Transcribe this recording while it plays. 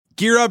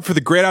Gear up for the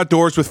great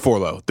outdoors with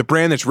Forloh, the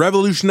brand that's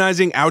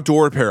revolutionizing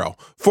outdoor apparel.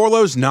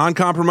 Forloh's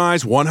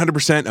non-compromise,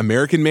 100%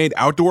 American-made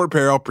outdoor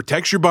apparel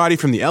protects your body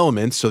from the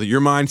elements so that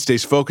your mind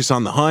stays focused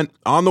on the hunt,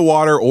 on the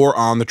water, or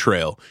on the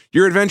trail.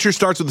 Your adventure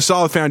starts with a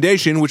solid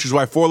foundation, which is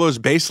why Forloh's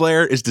base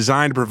layer is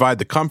designed to provide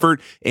the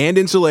comfort and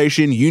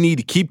insulation you need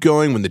to keep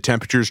going when the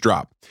temperatures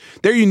drop.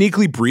 Their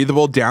uniquely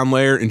breathable down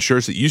layer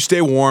ensures that you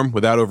stay warm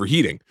without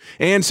overheating.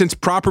 And since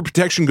proper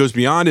protection goes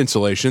beyond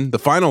insulation, the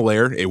final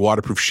layer, a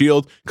waterproof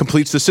shield,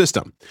 completes the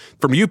system.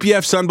 From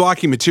UPF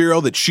sunblocking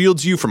material that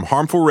shields you from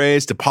harmful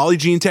rays to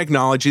polygene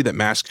technology that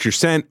masks your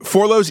scent,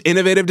 Forloh's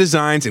innovative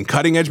designs and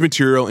cutting-edge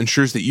material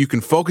ensures that you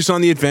can focus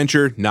on the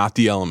adventure, not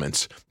the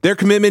elements. Their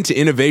commitment to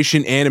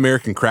innovation and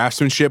American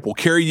craftsmanship will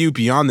carry you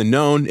beyond the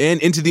known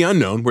and into the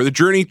unknown, where the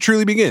journey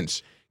truly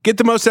begins. Get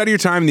the most out of your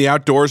time in the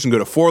outdoors and go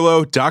to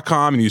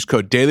forloh.com and use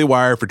code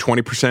DailyWire for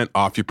 20%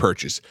 off your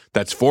purchase.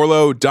 That's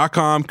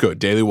forloh.com, code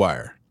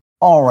DailyWire.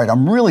 All right,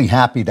 I'm really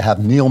happy to have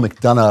Neal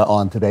McDonough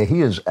on today.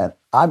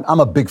 I'm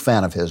a big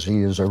fan of his.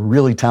 He is a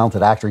really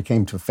talented actor. He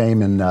came to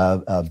fame in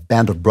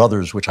Band of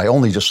Brothers, which I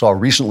only just saw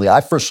recently.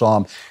 I first saw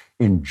him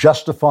in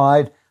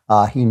Justified.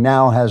 He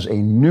now has a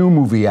new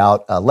movie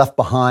out, Left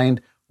Behind,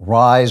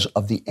 Rise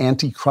of the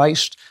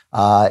Antichrist.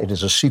 It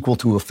is a sequel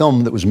to a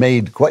film that was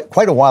made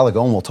quite a while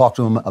ago, and we'll talk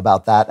to him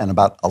about that and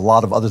about a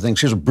lot of other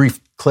things. Here's a brief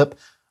clip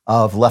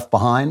of Left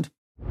Behind.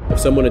 If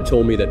someone had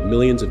told me that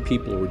millions of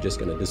people were just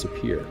going to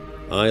disappear,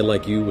 I,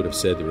 like you, would have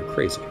said they were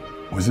crazy.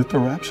 Was it the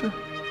rapture?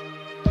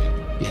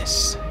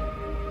 Yes.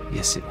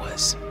 Yes, it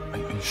was. Are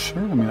you sure?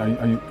 I mean,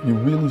 are you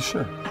really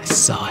sure? I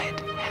saw it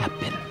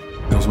happen.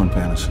 Those weren't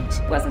vanishings.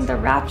 It wasn't the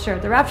rapture.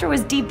 The rapture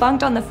was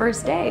debunked on the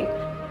first day.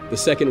 The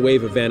second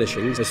wave of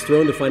vanishings has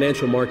thrown the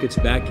financial markets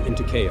back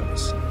into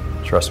chaos.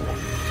 Trust me.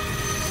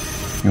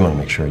 You want to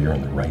make sure you're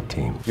on the right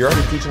team. You're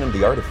already teaching them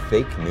the art of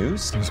fake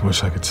news? I just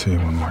wish I could see you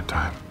one more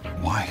time.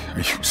 Why are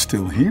you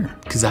still here?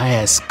 Because I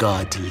asked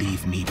God to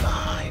leave me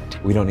behind.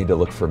 We don't need to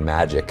look for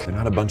magic. They're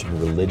not a bunch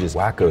of religious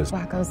wackos.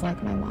 Wackos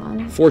like my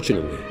mom.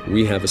 Fortunately,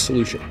 we have a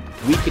solution.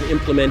 We can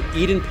implement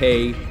Eat and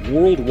Pay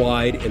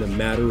worldwide in a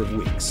matter of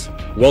weeks.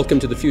 Welcome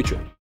to the future.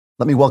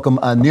 Let me welcome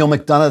Neal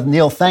McDonough.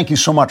 Neal, thank you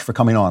so much for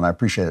coming on. I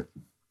appreciate it.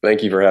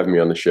 Thank you for having me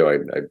on the show. I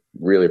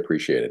really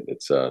appreciate it.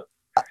 It's to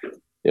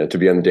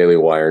be on the Daily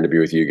Wire and to be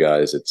with you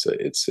guys. It's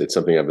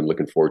something I've been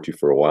looking forward to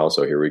for a while.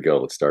 So here we go.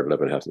 Let's start it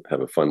up and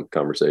have a fun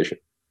conversation.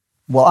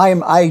 Well,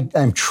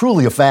 I'm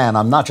truly a fan.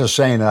 I'm not just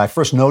saying it. I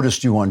first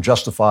noticed you on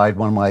Justified,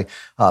 one of my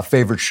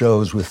favorite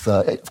shows with,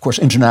 of course,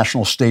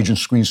 international stage and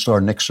screen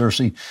star Nick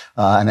Searcy,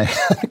 and an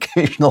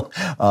occasional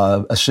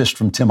assist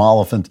from Tim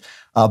Oliphant.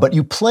 But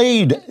you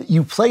played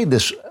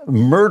this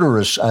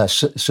murderous,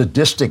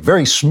 sadistic,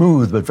 very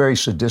smooth but very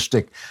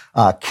sadistic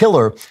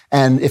killer.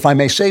 And if I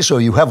may say so,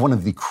 you have one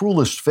of the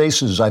cruelest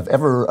faces I've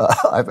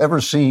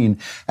ever seen.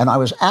 And I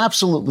was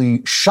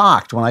absolutely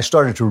shocked when I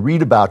started to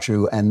read about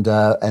you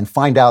and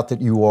find out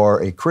that you are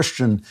a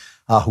Christian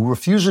who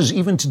refuses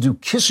even to do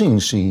kissing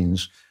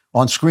scenes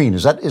on screen.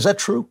 Is that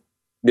true?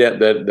 Yeah,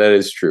 that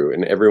is true.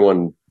 And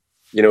everyone,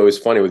 it was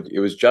funny. It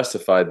was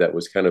Justified. That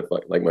was kind of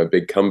like my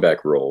big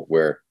comeback role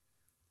where.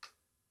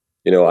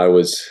 I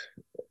was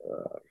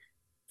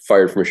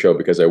fired from a show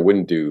because I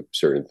wouldn't do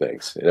certain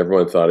things. And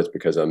everyone thought it's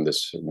because I'm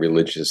this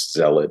religious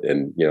zealot.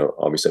 And,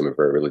 obviously I'm a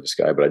very religious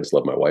guy, but I just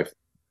love my wife.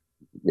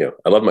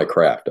 I love my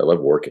craft. I love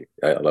working.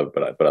 But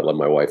I love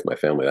my wife, my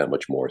family that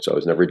much more. So I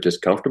was never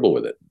just comfortable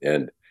with it.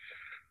 And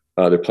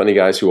there are plenty of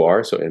guys who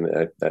are. So,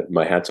 and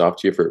my hat's off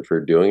to you for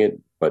doing it.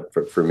 But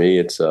for me,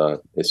 it's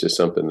just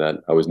something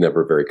that I was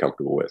never very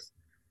comfortable with.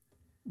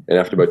 And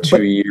after about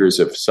 2 years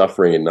of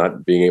suffering and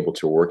not being able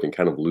to work and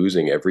kind of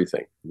losing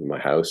everything, my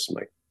house,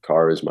 my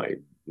cars,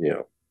 kind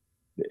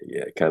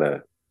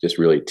of just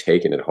really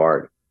taking it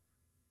hard.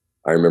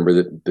 I remember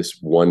that this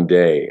one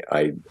day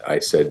I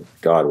said,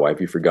 God, why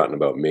have you forgotten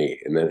about me?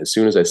 And then as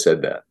soon as I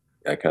said that,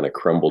 I kind of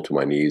crumbled to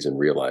my knees and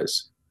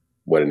realized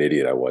what an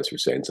idiot I was for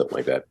saying something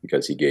like that,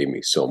 because he gave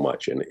me so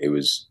much. And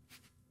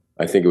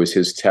I think it was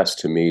his test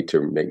to me to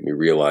make me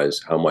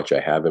realize how much I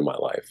have in my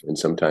life. And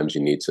sometimes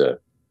you need to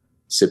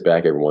sit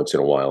back every once in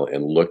a while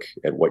and look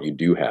at what you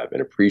do have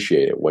and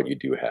appreciate what you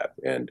do have.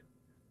 And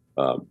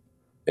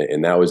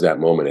that was that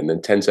moment. And then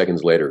 10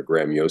 seconds later,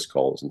 Graham Yost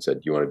calls and said,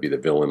 do you want to be the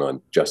villain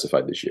on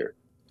Justified this year?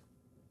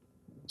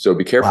 So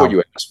be careful what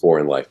you ask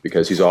for in life,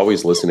 because he's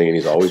always listening and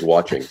he's always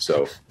watching.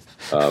 So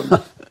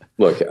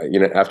look,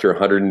 after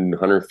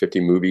 150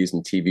 movies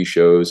and TV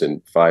shows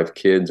and 5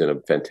 kids and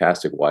a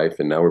fantastic wife,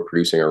 and now we're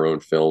producing our own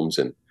films.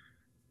 And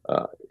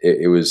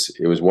it was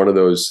one of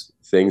those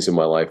things in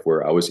my life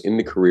where I was in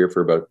the career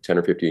for about 10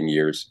 or 15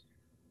 years.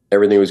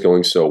 Everything was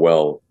going so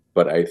well,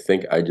 but I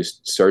think I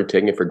just started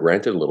taking it for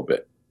granted a little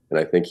bit. And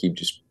I think he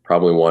just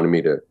probably wanted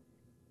me to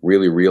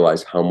really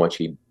realize how much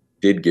he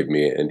did give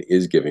me and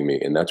is giving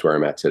me. And that's where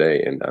I'm at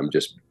today. And I'm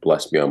just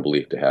blessed beyond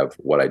belief to have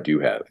what I do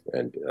have.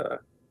 And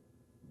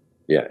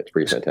it's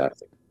pretty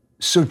fantastic.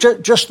 So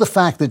just the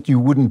fact that you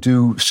wouldn't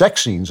do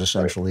sex scenes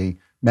essentially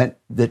meant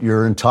that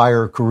your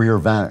entire career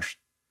vanished.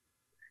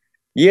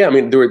 Yeah, I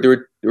mean, there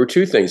were there were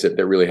two things that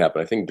really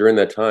happened. I think during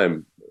that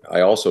time,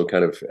 I also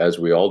kind of, as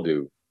we all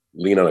do,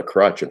 lean on a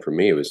crutch. And for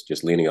me, it was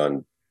just leaning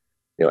on,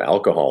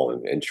 alcohol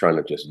and trying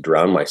to just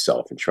drown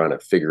myself and trying to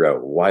figure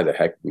out why the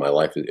heck my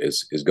life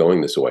is going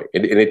this way.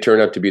 And it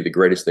turned out to be the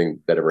greatest thing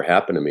that ever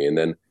happened to me. And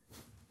then,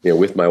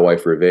 with my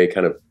wife, Reve,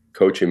 kind of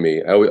coaching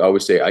me, I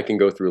always say I can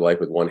go through life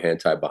with one hand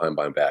tied behind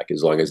my back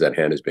as long as that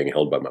hand is being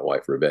held by my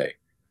wife, Reve.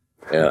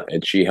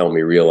 And she helped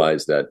me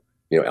realize that,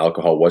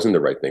 alcohol wasn't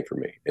the right thing for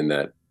me, and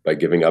that by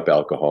giving up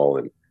alcohol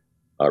and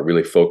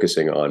really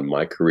focusing on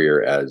my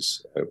career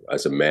as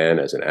a man,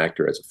 as an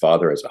actor, as a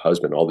father, as a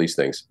husband, all these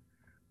things,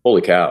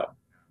 holy cow.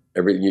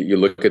 You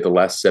look at the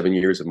last 7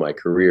 years of my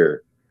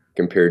career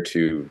compared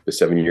to the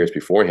 7 years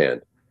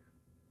beforehand.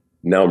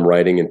 Now I'm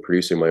writing and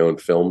producing my own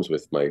films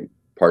with my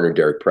partner,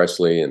 Derek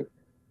Presley, and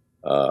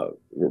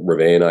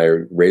Reve and I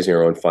are raising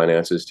our own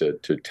finances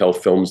to tell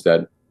films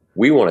that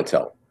we want to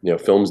tell,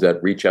 films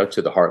that reach out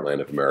to the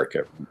heartland of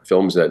America,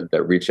 films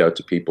that reach out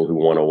to people who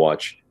want to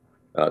watch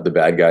the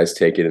bad guys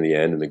take it in the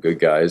end and the good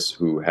guys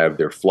who have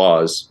their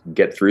flaws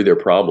get through their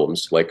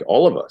problems like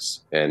all of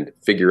us and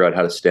figure out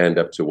how to stand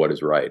up to what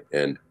is right.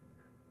 And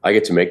I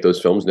get to make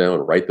those films now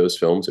and write those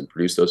films and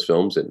produce those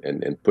films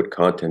and put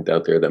content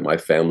out there that my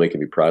family can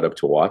be proud of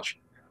to watch.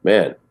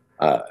 Man,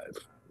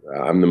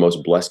 I'm the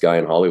most blessed guy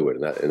in Hollywood,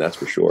 and that's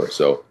for sure.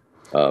 So,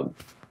 that's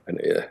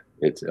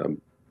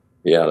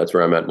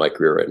where I'm at in my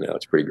career right now.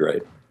 It's pretty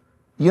great.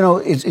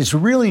 It's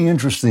really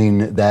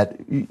interesting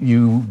that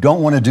you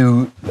don't want to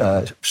do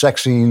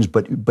sex scenes,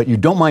 but you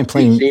don't mind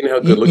playing. You've seen how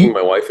good looking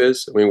my wife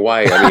is? I mean,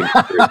 why?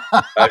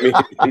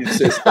 Let's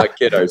just not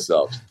kid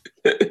ourselves.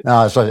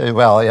 No, it's like,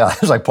 well, yeah,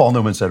 it's like Paul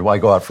Newman said, why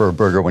go out for a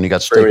burger when you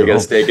got steak at home? You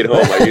got steak at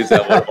home. I use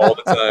that one all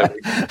the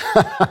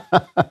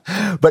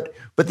time.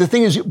 But the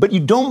thing is, but you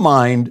don't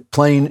mind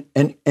playing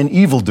an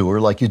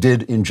evildoer like you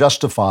did in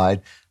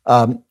Justified.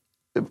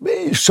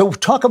 So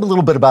talk a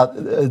little bit about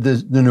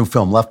the new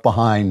film, Left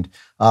Behind,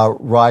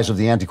 Rise of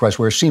the Antichrist,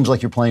 where it seems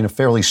like you're playing a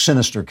fairly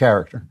sinister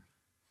character.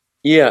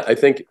 Yeah, I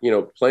think,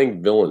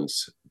 playing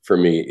villains for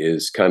me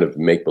is kind of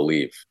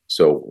make-believe.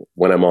 So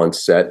when I'm on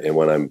set and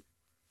when I'm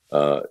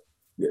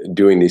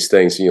doing these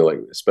things, like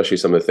especially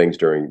some of the things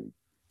during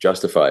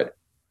Justified,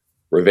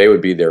 Reve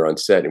would be there on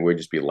set and we'd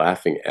just be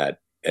laughing at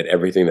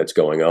everything that's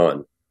going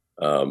on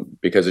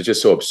because it's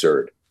just so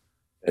absurd.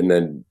 And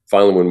then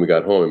finally, when we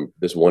got home,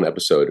 this one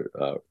episode,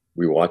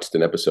 we watched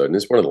an episode, and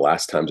this is one of the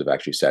last times I've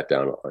actually sat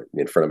down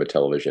in front of a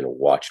television and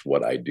watched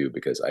what I do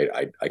because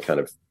I kind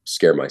of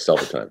scare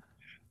myself at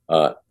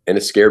times. And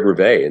it scared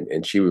Reve,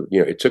 and she,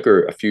 it took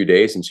her a few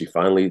days, and she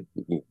finally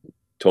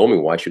told me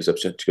why she was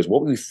upset. She goes,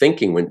 "What were you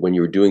thinking when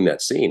you were doing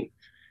that scene?"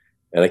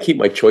 And I keep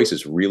my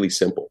choices really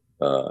simple,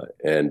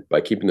 and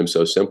by keeping them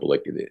so simple,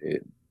 like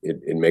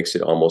it makes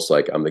it almost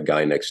like I'm the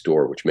guy next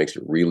door, which makes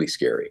it really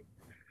scary.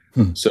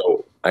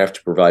 So I have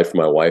to provide for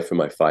my wife and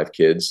my 5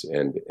 kids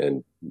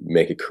and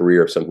make a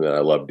career of something that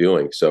I love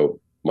doing. So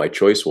my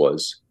choice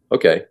was,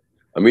 okay,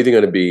 I'm either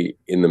going to be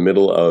in the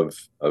middle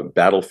of a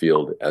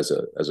battlefield as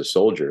a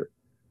soldier,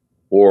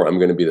 or I'm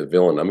going to be the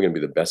villain. I'm going to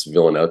be the best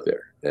villain out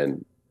there.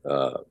 And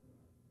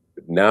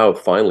now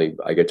finally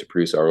I get to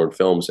produce our own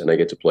films and I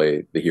get to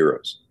play the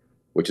heroes,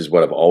 which is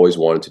what I've always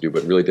wanted to do,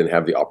 but really didn't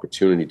have the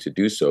opportunity to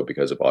do so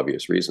because of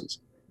obvious reasons.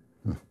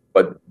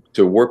 But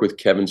to work with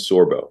Kevin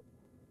Sorbo,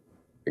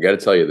 I got to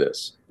tell you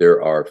this.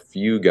 There are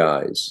few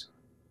guys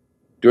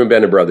doing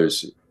Band of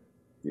Brothers.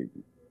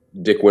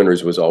 Dick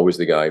Winters was always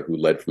the guy who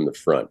led from the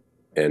front.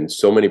 And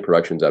so many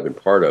productions I've been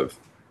part of,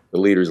 the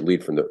leaders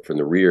lead from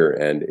the rear,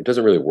 and it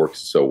doesn't really work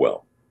so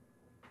well.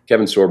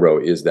 Kevin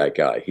Sorbo is that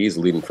guy. He's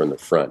leading from the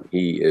front.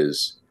 He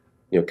is,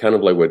 kind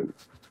of like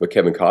what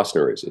Kevin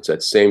Costner is. It's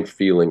that same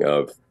feeling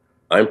of,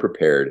 I'm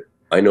prepared.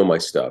 I know my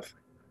stuff.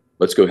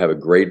 Let's go have a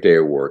great day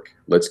of work.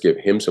 Let's give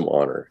him some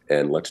honor,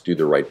 and let's do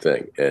the right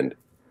thing. And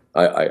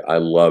I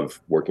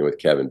love working with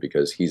Kevin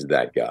because he's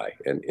that guy.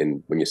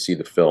 And when you see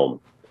the film,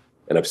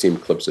 and I've seen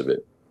clips of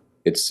it,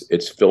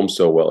 it's filmed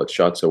so well, it's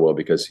shot so well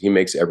because he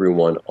makes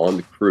everyone on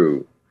the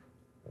crew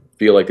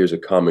feel like there's a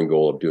common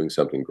goal of doing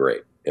something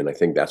great. And I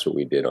think that's what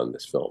we did on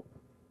this film.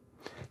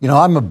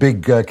 I'm a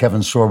big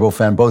Kevin Sorbo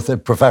fan,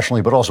 both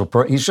professionally, but also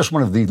he's just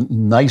one of the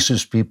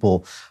nicest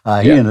people.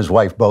 He and his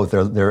wife both,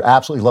 they're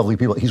absolutely lovely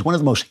people. He's one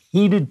of the most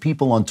hated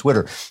people on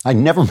Twitter. I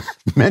never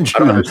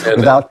mention him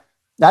without...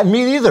 Not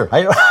me neither.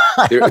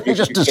 You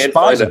just can't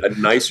find a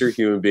nicer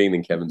human being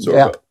than Kevin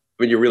Sorbo. I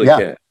mean, you really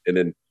can't. And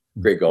then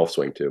great golf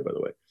swing too, by the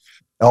way.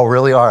 Oh,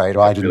 really? All right.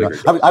 Well, I didn't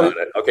know. I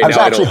was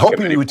actually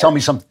hoping you would tell me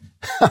something.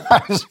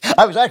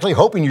 I was actually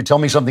hoping you'd tell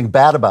me something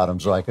bad about him,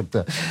 so I could.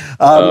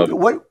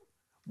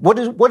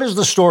 What is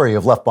the story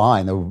of Left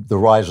Behind, the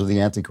rise of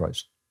the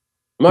Antichrist?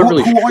 I'm not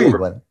really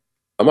sure.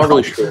 I'm not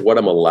really sure what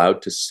I'm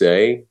allowed to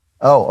say.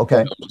 Oh,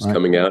 okay. It's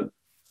coming out,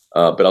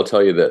 but I'll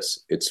tell you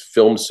this: it's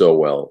filmed so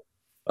well.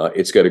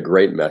 It's got a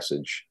great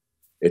message.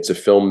 It's a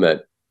film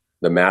that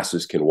the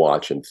masses can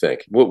watch and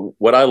think.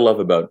 What I love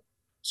about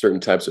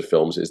certain types of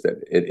films is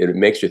that it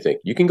makes you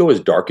think. You can go as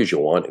dark as you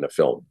want in a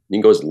film. You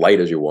can go as light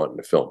as you want in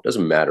a film. It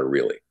doesn't matter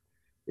really.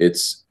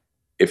 If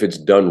it's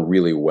done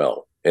really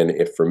well. And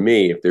if for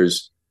me, if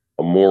there's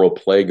a moral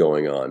play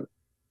going on,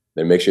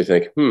 that makes you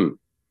think,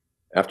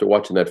 after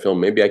watching that film,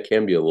 maybe I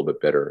can be a little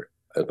bit better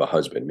of a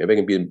husband. Maybe I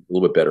can be a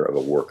little bit better of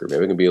a worker.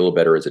 Maybe I can be a little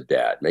better as a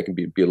dad. Maybe I can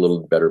be a little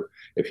better.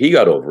 If he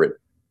got over it,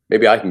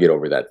 maybe I can get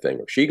over that thing.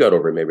 If she got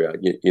over it, maybe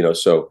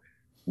so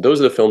those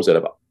are the films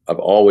that I've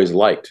always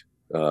liked.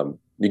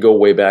 You go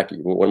way back.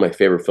 One of my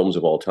favorite films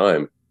of all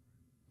time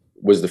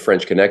was The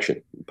French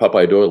Connection.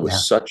 Popeye Doyle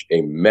was such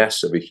a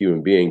mess of a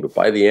human being, but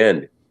by the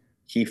end,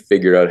 he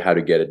figured out how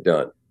to get it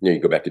done. You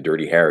go back to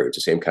Dirty Harry. It's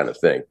the same kind of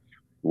thing,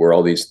 where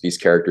all these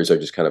characters are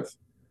just kind of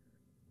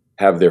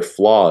have their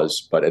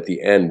flaws, but at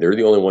the end, they're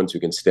the only ones who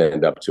can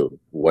stand up to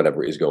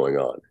whatever is going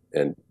on.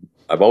 And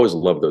I've always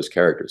loved those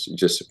characters.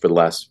 Just for the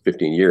last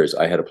 15 years,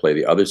 I had to play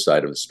the other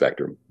side of the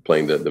spectrum,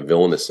 playing the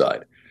villainous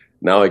side.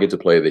 Now I get to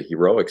play the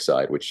heroic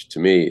side, which to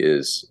me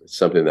is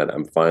something that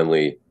I'm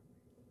finally,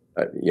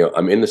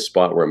 I'm in the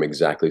spot where I'm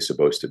exactly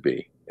supposed to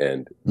be.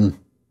 And,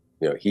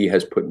 he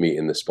has put me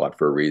in the spot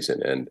for a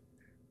reason. And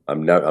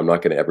I'm not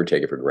going to ever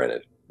take it for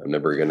granted. I'm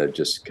never going to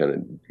just kind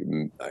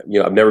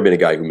of, I've never been a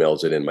guy who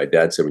mails it in. My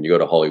dad said, when you go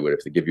to Hollywood,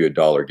 if they give you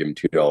 $1, give them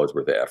 $2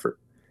 worth of effort.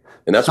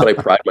 And that's what I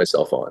pride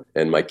myself on.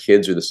 And my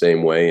kids are the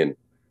same way. And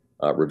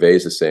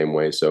Reve's the same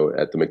way. So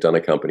at the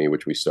McDonough Company,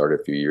 which we started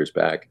a few years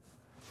back,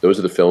 those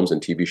are the films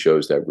and TV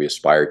shows that we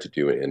aspire to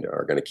do and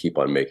are going to keep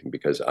on making,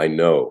 because I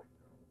know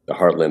the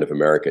heartland of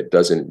America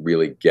doesn't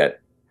really get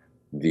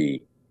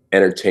the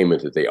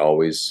entertainment that they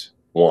always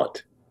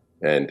want.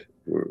 And,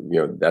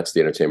 that's the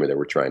entertainment that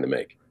we're trying to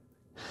make.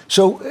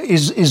 So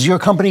is your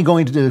company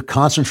going to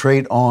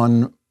concentrate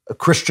on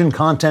Christian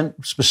content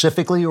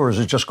specifically, or is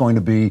it just going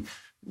to be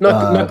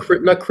not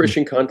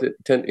Christian content?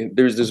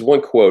 There's this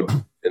one quote,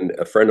 and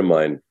a friend of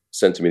mine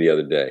sent to me the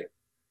other day.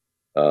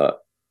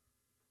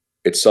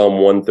 It's Psalm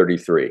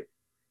 133.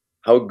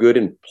 How good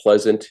and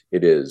pleasant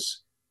it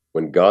is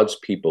when God's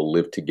people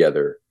live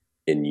together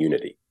in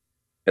unity.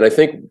 And I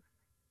think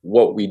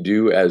what we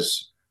do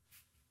as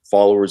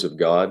followers of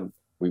God,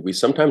 we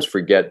sometimes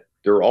forget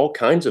there are all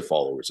kinds of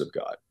followers of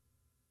God.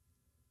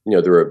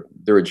 There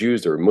are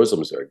Jews, there are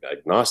Muslims, there are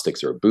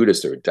agnostics, there are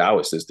Buddhists, there are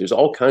Taoists. There's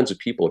all kinds of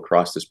people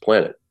across this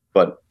planet,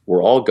 but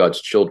we're all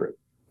God's children.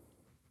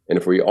 And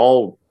if we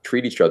all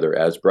treat each other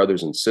as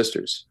brothers and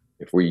sisters,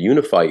 if we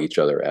unify each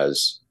other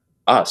as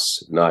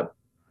us, not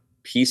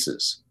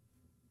pieces,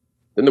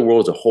 then the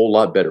world is a whole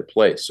lot better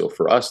place. So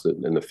for us,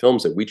 in the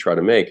films that we try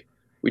to make,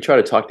 we try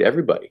to talk to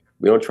everybody.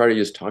 We don't try to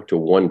just talk to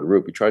one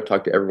group. We try to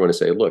talk to everyone and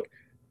say, look,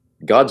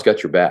 God's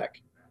got your back.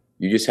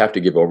 You just have to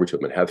give over to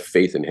him and have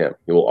faith in him.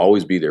 He will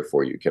always be there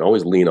for you. You can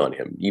always lean on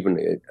him,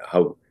 even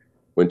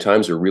when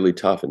times are really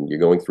tough and you're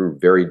going through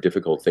very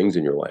difficult things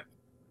in your life.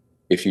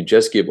 If you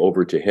just give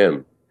over to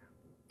him,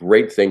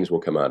 great things will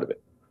come out of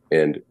it.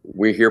 And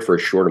we're here for a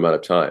short amount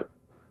of time.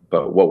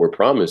 But what we're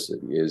promised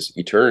is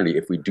eternity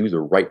if we do the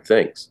right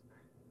things.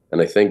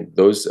 And I think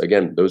those are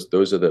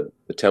the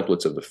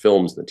templates of the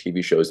films and the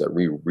TV shows that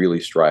we really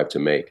strive to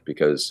make,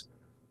 because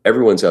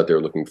everyone's out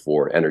there looking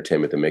for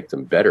entertainment to make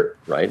them better,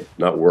 right?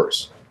 Not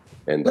worse.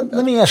 And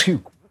let me ask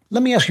you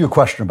a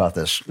question about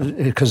this,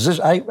 because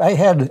I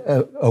had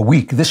a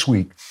week this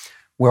week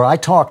where I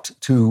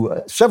talked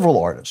to several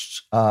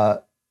artists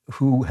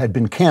who had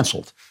been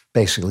canceled.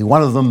 Basically,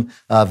 one of them,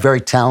 a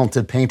very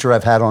talented painter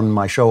I've had on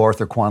my show,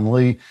 Arthur Kwan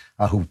Lee,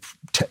 who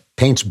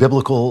paints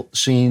biblical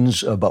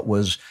scenes, but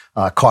was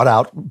caught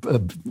out,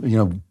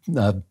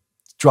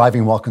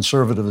 driving while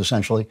conservative,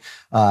 essentially,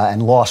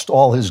 and lost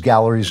all his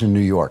galleries in New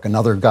York.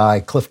 Another guy,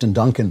 Clifton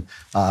Duncan,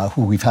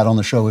 who we've had on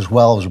the show as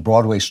well, was a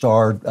Broadway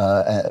star,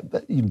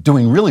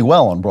 doing really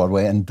well on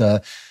Broadway, and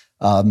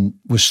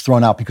was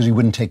thrown out because he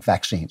wouldn't take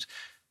vaccines.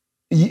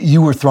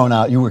 You were thrown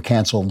out, you were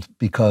canceled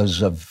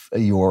because of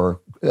your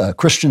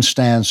Christian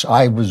stance.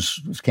 I was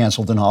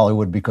canceled in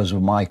Hollywood because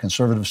of my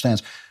conservative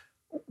stance.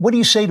 What do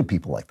you say to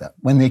people like that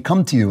when they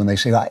come to you and they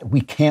say, we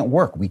can't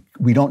work,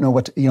 we don't know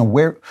what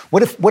to,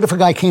 what if a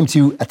guy came to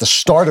you at the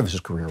start of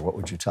his career? What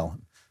would you tell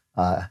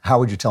him? How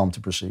would you tell him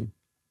to proceed?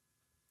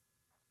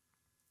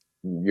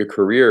 Your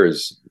career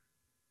is,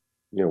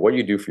 what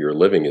you do for your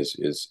living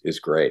is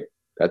great.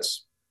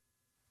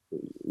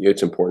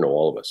 It's important to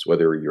all of us,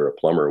 whether you're a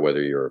plumber,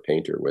 whether you're a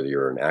painter, whether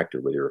you're an actor,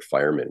 whether you're a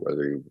fireman,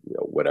 whether you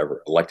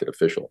whatever, elected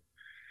official.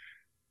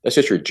 That's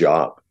just your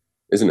job,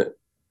 isn't it?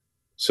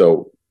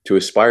 So to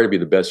aspire to be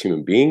the best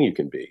human being you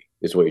can be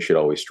is what you should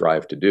always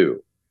strive to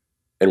do.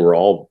 And we're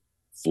all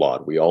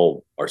flawed. We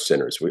all are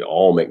sinners. We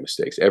all make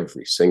mistakes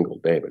every single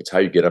day, but it's how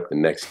you get up the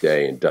next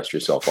day and dust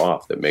yourself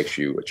off that makes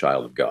you a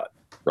child of God,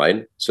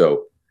 right?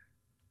 So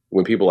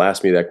when people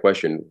ask me that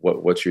question,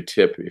 what's your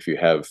tip if you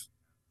have,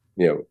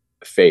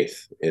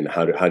 faith in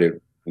how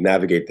to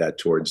navigate that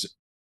towards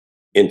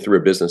in through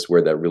a business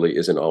where that really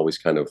isn't always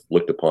kind of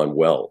looked upon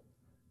well?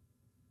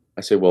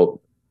 I say,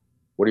 well,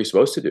 what are you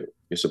supposed to do?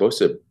 You're supposed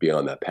to be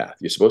on that path.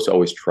 You're supposed to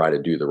always try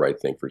to do the right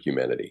thing for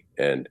humanity.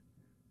 And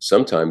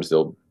sometimes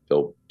they'll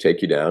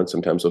take you down.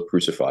 Sometimes they'll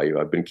crucify you.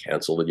 I've been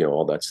canceled,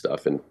 all that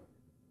stuff. And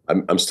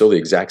I'm still the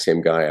exact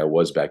same guy I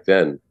was back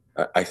then.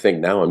 I think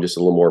now I'm just a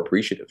little more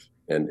appreciative.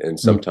 And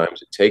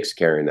sometimes it takes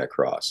carrying that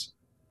cross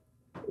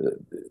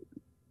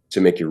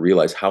to make you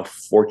realize how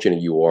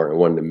fortunate you are and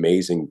what an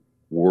amazing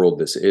world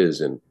this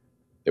is, and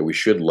that we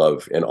should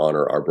love and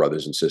honor our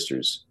brothers and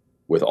sisters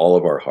with all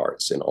of our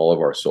hearts and all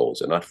of our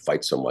souls, and not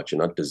fight so much and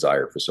not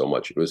desire for so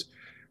much. It was,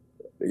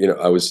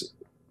 I was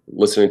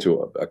listening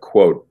to a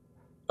quote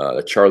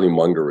that Charlie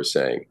Munger was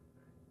saying,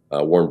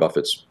 Warren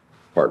Buffett's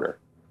partner.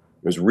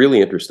 It was really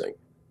interesting.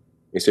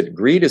 He said,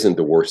 greed isn't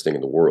the worst thing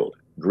in the world.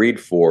 Greed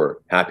for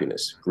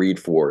happiness, greed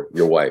for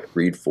your wife,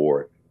 greed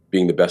for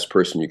being the best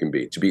person you can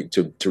be,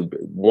 to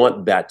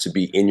want that to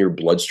be in your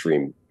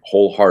bloodstream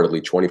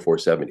wholeheartedly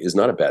 24/7 is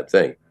not a bad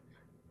thing.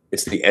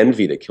 It's the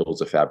envy that kills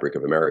the fabric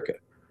of America.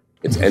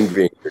 It's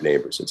envying your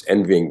neighbors. It's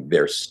envying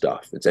their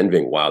stuff. It's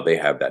envying, wow, they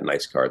have that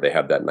nice car. They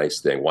have that nice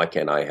thing. Why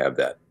can't I have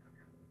that?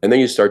 And then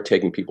you start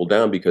taking people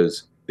down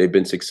because they've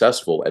been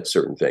successful at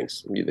certain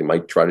things. They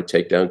might try to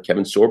take down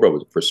Kevin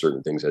Sorbo for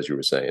certain things, as you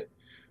were saying.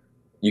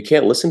 You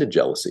can't listen to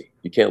jealousy.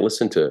 You can't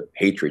listen to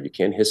hatred. You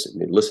can't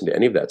listen to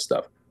any of that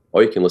stuff.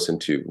 All you can listen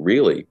to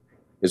really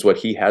is what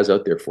he has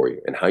out there for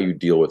you and how you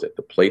deal with it.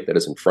 The plate that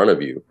is in front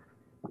of you,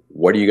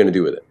 what are you going to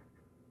do with it?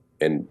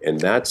 And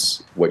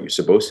that's what you're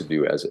supposed to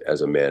do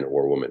as a man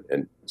or a woman.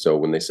 And so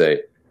when they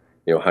say,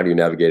 how do you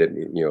navigate it,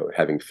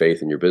 having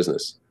faith in your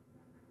business?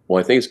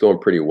 Well, I think it's going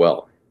pretty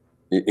well.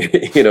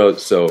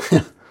 So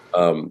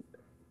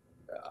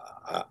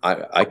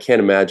I can't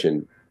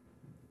imagine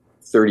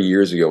 30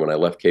 years ago when I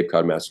left Cape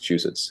Cod,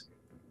 Massachusetts,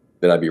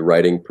 that I'd be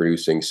writing,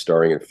 producing,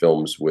 starring in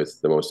films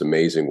with the most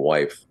amazing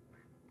wife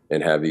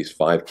and have these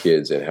 5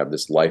 kids and have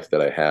this life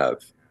that I have.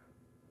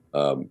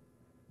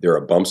 There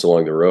are bumps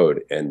along the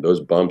road, and those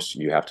bumps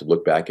you have to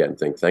look back at and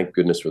think, thank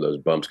goodness for those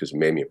bumps, because it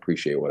made me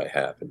appreciate what I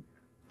have. And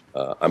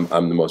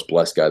I'm the most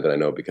blessed guy that I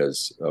know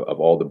because of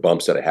all the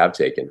bumps that I have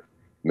taken. It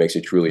makes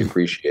you truly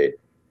appreciate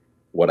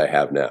what I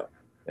have now.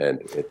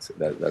 And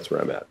that's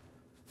where I'm at.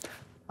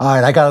 All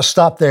right, I got to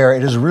stop there.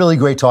 It is really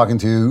great talking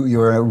to you.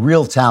 You're a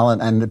real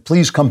talent, and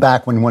please come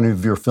back when one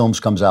of your films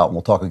comes out, and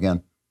we'll talk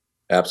again.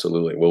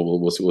 Absolutely.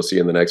 We'll see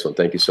you in the next one.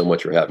 Thank you so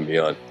much for having me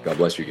on. God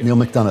bless you again. Neal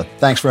McDonough,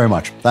 thanks very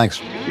much. Thanks.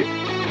 Thank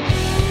you.